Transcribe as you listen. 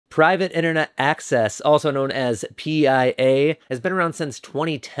Private Internet Access, also known as PIA, has been around since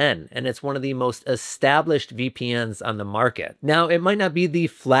 2010, and it's one of the most established VPNs on the market. Now, it might not be the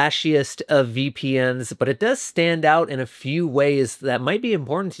flashiest of VPNs, but it does stand out in a few ways that might be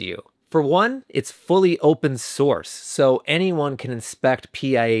important to you. For one, it's fully open source, so anyone can inspect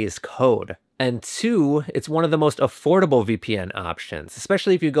PIA's code. And two, it's one of the most affordable VPN options.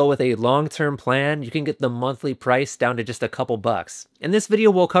 Especially if you go with a long-term plan, you can get the monthly price down to just a couple bucks. In this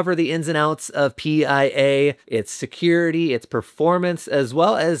video, we'll cover the ins and outs of PIA, its security, its performance, as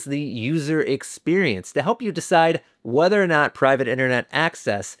well as the user experience to help you decide whether or not private internet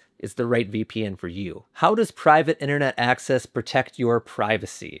access is the right VPN for you. How does private internet access protect your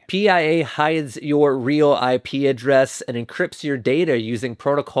privacy? PIA hides your real IP address and encrypts your data using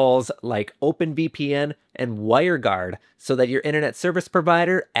protocols like OpenVPN and WireGuard so that your internet service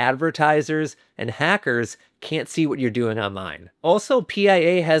provider, advertisers, and hackers can't see what you're doing online. Also,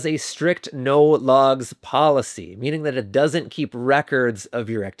 PIA has a strict no logs policy, meaning that it doesn't keep records of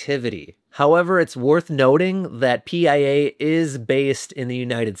your activity. However, it's worth noting that PIA is based in the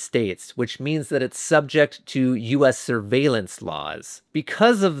United States, which means that it's subject to US surveillance laws.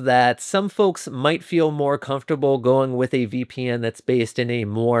 Because of that, some folks might feel more comfortable going with a VPN that's based in a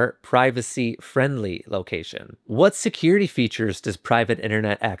more privacy-friendly location. What security features does private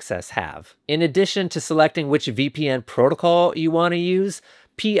internet access have? In addition to selecting which VPN protocol you want to use,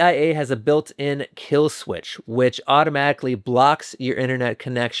 PIA has a built-in kill switch, which automatically blocks your internet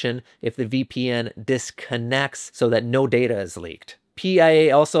connection if the VPN disconnects so that no data is leaked.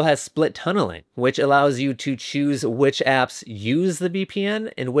 PIA also has split tunneling, which allows you to choose which apps use the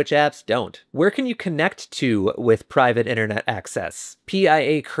VPN and which apps don't. Where can you connect to with private internet access?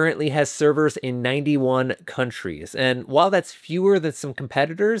 PIA currently has servers in 91 countries, and while that's fewer than some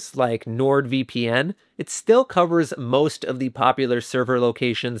competitors like NordVPN, it still covers most of the popular server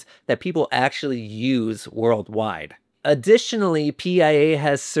locations that people actually use worldwide. Additionally, PIA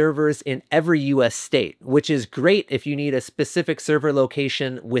has servers in every US state, which is great if you need a specific server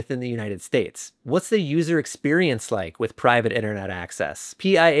location within the United States. What's the user experience like with private internet access?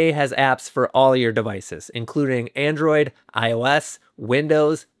 PIA has apps for all your devices, including Android, iOS,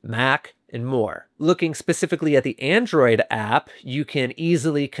 Windows, Mac, and more. Looking specifically at the Android app, you can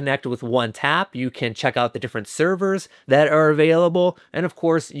easily connect with one tap, you can check out the different servers that are available, and of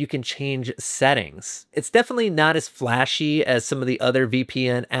course, you can change settings. It's definitely not as flashy as some of the other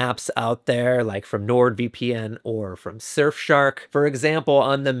VPN apps out there, like from NordVPN or from Surfshark. For example,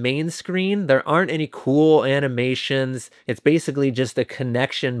 on the main screen, there aren't any cool animations. It's basically just a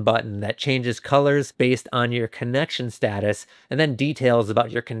connection button that changes colors based on your connection status, and then details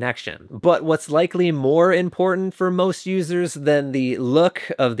about your connection. But what's likely more important for most users than the look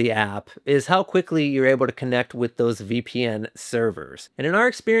of the app is how quickly you're able to connect with those VPN servers. And in our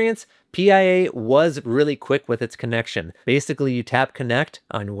experience, PIA was really quick with its connection. Basically, you tap connect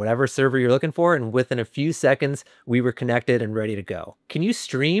on whatever server you're looking for, and within a few seconds, we were connected and ready to go. Can you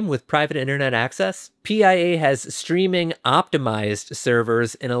stream with private internet access? PIA has streaming optimized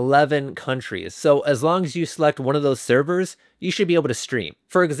servers in 11 countries. So as long as you select one of those servers, you should be able to stream.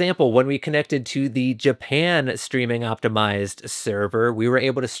 For example, when we connected to the Japan streaming optimized server, we were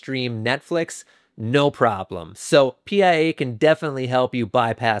able to stream Netflix, no problem. So PIA can definitely help you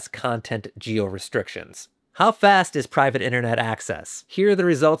bypass content geo restrictions. How fast is private internet access? Here are the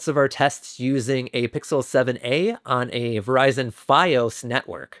results of our tests using a Pixel 7a on a Verizon Fios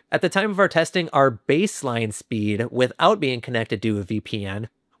network. At the time of our testing, our baseline speed without being connected to a VPN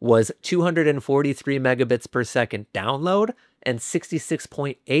was 243 megabits per second download and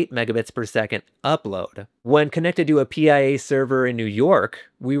 66.8 megabits per second upload. When connected to a PIA server in New York,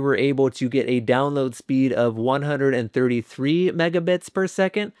 we were able to get a download speed of 133 megabits per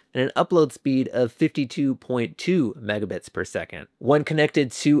second and an upload speed of 52.2 megabits per second. When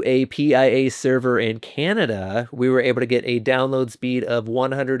connected to a PIA server in Canada, we were able to get a download speed of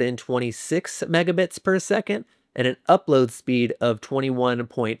 126 megabits per second and an upload speed of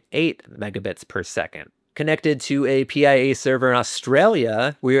 21.8 megabits per second. Connected to a PIA server in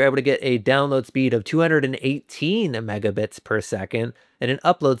Australia, we were able to get a download speed of 218 megabits per second and an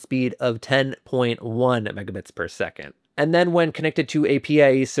upload speed of 10.1 megabits per second. And then when connected to a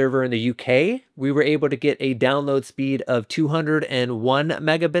PIA server in the UK, we were able to get a download speed of 201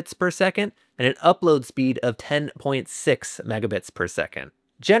 megabits per second and an upload speed of 10.6 megabits per second.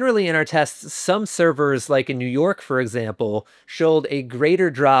 Generally, in our tests, some servers, like in New York, for example, showed a greater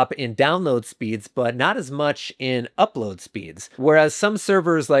drop in download speeds, but not as much in upload speeds. Whereas some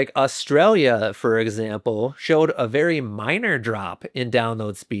servers, like Australia, for example, showed a very minor drop in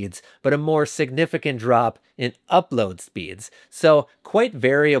download speeds, but a more significant drop in upload speeds. So, quite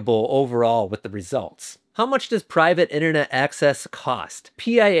variable overall with the results. How much does private internet access cost?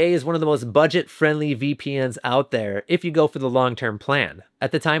 PIA is one of the most budget-friendly VPNs out there if you go for the long-term plan.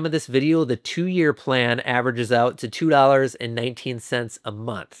 At the time of this video, the 2-year plan averages out to $2.19 a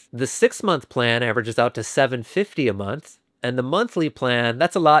month. The 6-month plan averages out to $7.50 a month. And the monthly plan,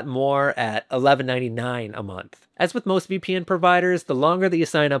 that's a lot more at $11.99 a month. As with most VPN providers, the longer that you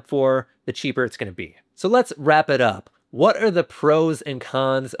sign up for, the cheaper it's going to be. So let's wrap it up. What are the pros and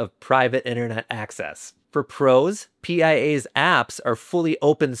cons of private internet access? For pros, PIA's apps are fully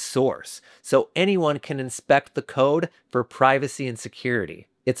open source, so anyone can inspect the code for privacy and security.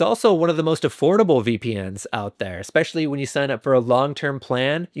 It's also one of the most affordable VPNs out there, especially when you sign up for a long-term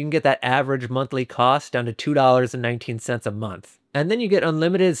plan. You can get that average monthly cost down to $2.19 a month. And then you get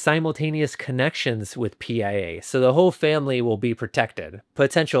unlimited simultaneous connections with PIA, so the whole family will be protected.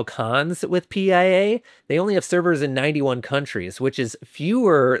 Potential cons with PIA, they only have servers in 91 countries, which is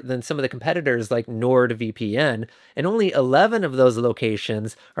fewer than some of the competitors like NordVPN, and only 11 of those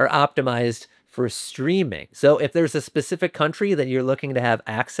locations are optimized for streaming. So if there's a specific country that you're looking to have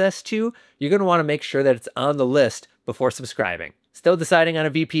access to, you're going to want to make sure that it's on the list before subscribing. Still deciding on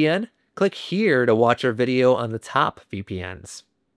a VPN? Click here to watch our video on the top VPNs.